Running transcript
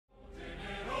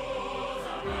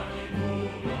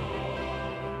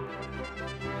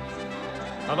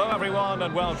Hello everyone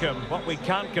and welcome. What we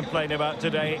can't complain about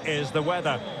today is the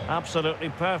weather. Absolutely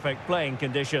perfect playing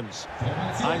conditions.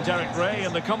 I'm Derek Ray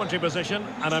in the commentary position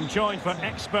and I'm joined for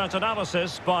expert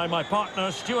analysis by my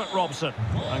partner Stuart Robson.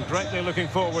 I'm greatly looking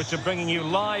forward to bringing you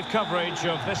live coverage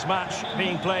of this match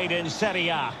being played in Serie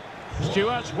A.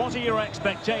 Stuart, what are your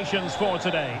expectations for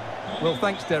today? Well,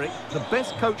 thanks, Derek. The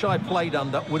best coach I played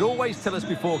under would always tell us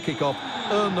before kick-off,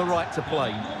 earn the right to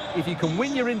play. If you can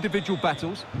win your individual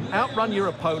battles, outrun your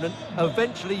opponent,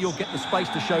 eventually you'll get the space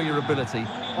to show your ability.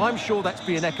 I'm sure that's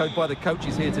being echoed by the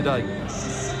coaches here today.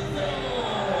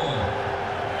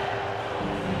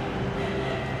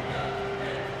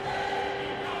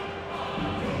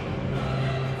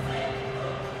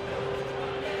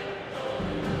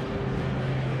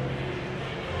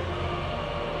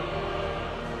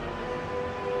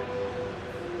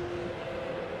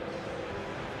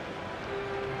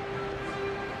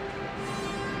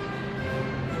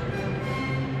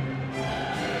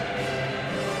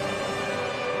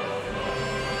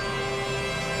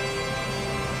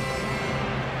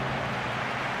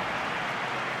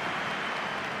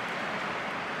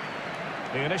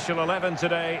 The initial 11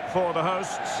 today for the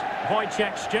hosts.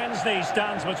 Wojciech Szczęsny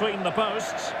stands between the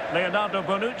posts. Leonardo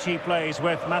Bonucci plays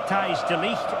with Matthijs de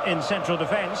Ligt in central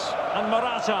defence. And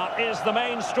Morata is the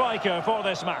main striker for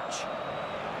this match.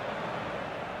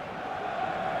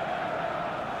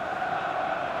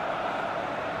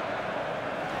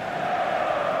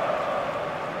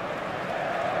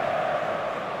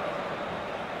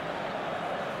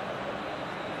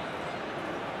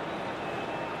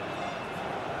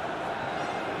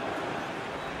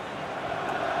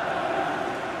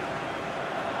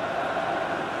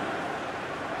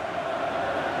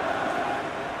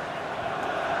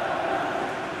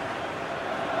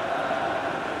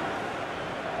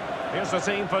 Here's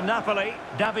the team for Napoli.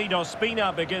 David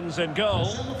Ospina begins in goal.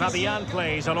 Fabian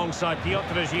plays alongside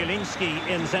Piotr Zielinski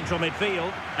in central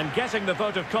midfield. And getting the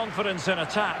vote of confidence in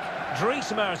attack,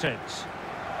 Dries Mertens.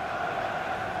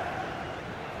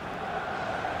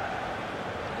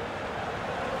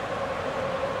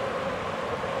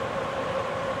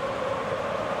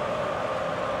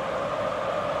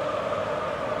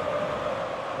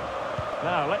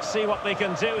 Now, let's see what they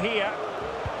can do here.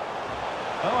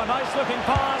 Oh, a nice-looking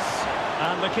pass.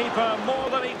 And the keeper more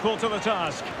than equal to the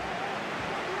task.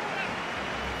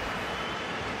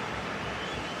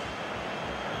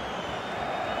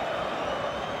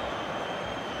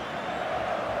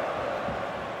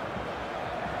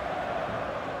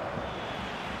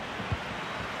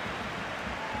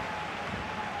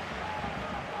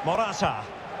 Morata.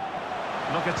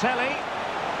 Locatelli.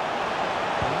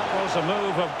 That was a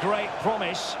move of great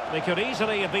promise. They could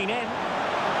easily have been in.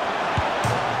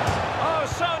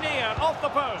 So near, off the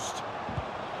post.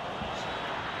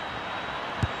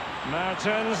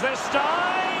 Mertens this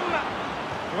time.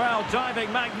 Well,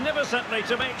 diving magnificently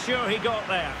to make sure he got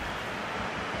there.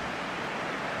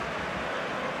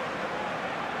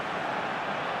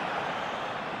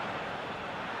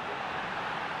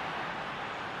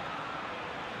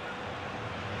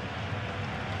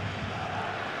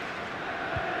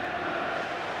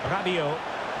 Rabiot,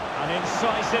 an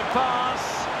incisive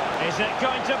pass. Is it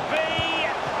going to be?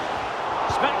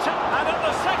 And at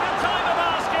the second time of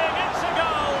asking, it's a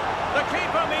goal. The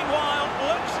keeper, meanwhile,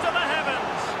 looks to the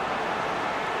heavens.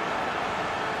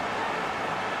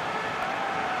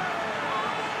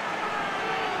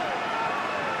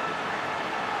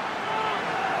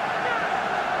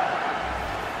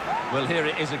 Well, here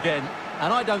it is again.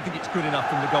 And I don't think it's good enough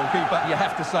from the goalkeeper. You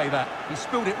have to say that. He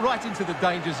spilled it right into the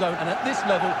danger zone. And at this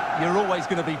level, you're always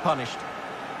going to be punished.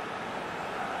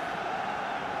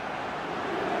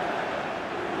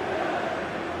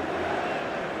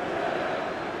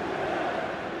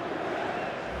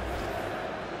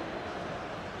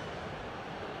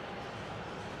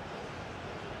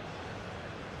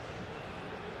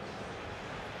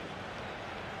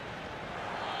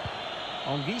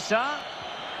 Onguisa.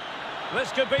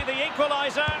 This could be the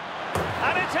equaliser.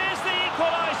 And it is the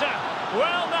equaliser.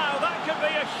 Well, now, that could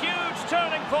be a huge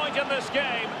turning point in this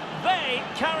game. They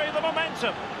carry the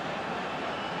momentum.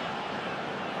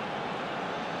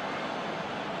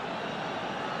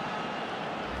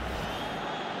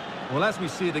 Well, as we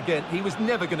see it again, he was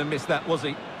never going to miss that, was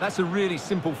he? That's a really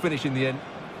simple finish in the end.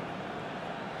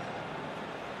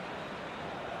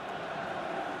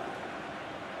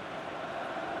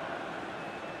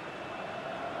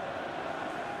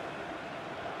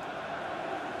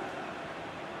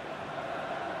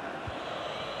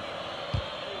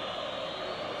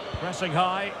 Pressing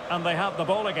high, and they have the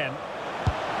ball again.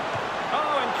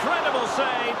 Oh, incredible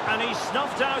save, and he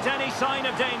snuffed out any sign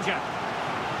of danger.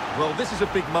 Well, this is a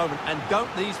big moment, and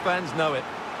don't these fans know it?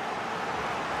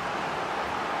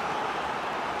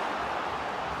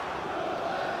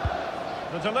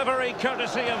 The delivery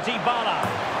courtesy of Dybala.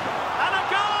 And a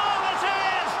goal it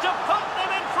is to put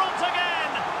them in front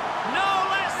again. No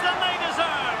less than they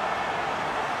deserve.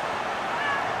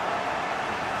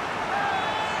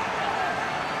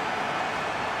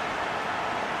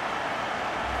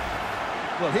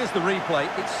 Well, here's the replay.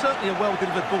 It's certainly a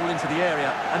well-delivered ball into the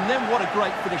area. And then what a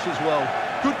great finish as well.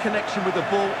 Good connection with the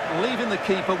ball, leaving the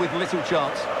keeper with little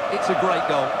chance. It's a great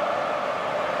goal.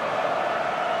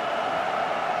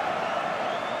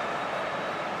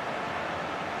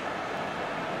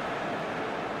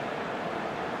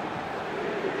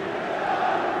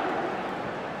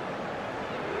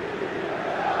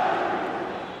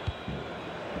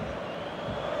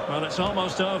 Well, it's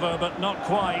almost over, but not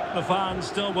quite. The fans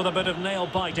still with a bit of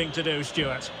nail-biting to do,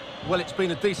 Stuart. Well, it's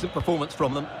been a decent performance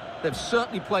from them. They've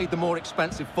certainly played the more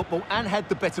expansive football and had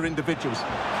the better individuals.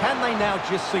 Can they now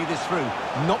just see this through?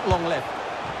 Not long left.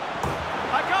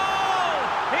 A goal!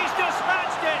 He's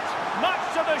dispatched it,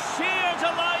 much to the sheer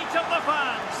delight of the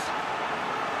fans.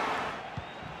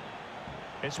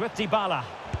 It's with Dybala.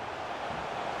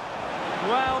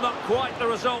 Well, not quite the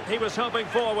result he was hoping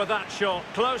for with that shot.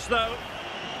 Close, though.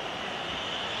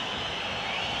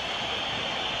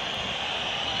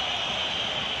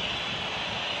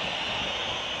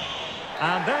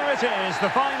 And there it is,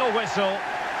 the final whistle.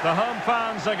 The home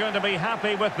fans are going to be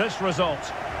happy with this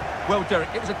result. Well, Derek,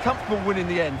 it was a comfortable win in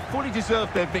the end. Fully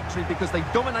deserved their victory because they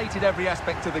dominated every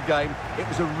aspect of the game. It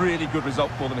was a really good result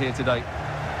for them here today.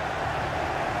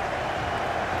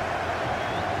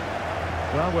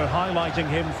 Well, we're highlighting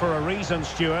him for a reason,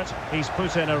 Stuart. He's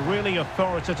put in a really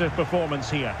authoritative performance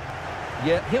here.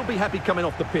 Yeah, he'll be happy coming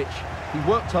off the pitch. He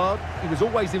worked hard, he was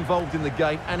always involved in the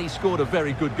game, and he scored a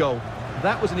very good goal.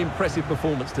 That was an impressive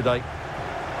performance today.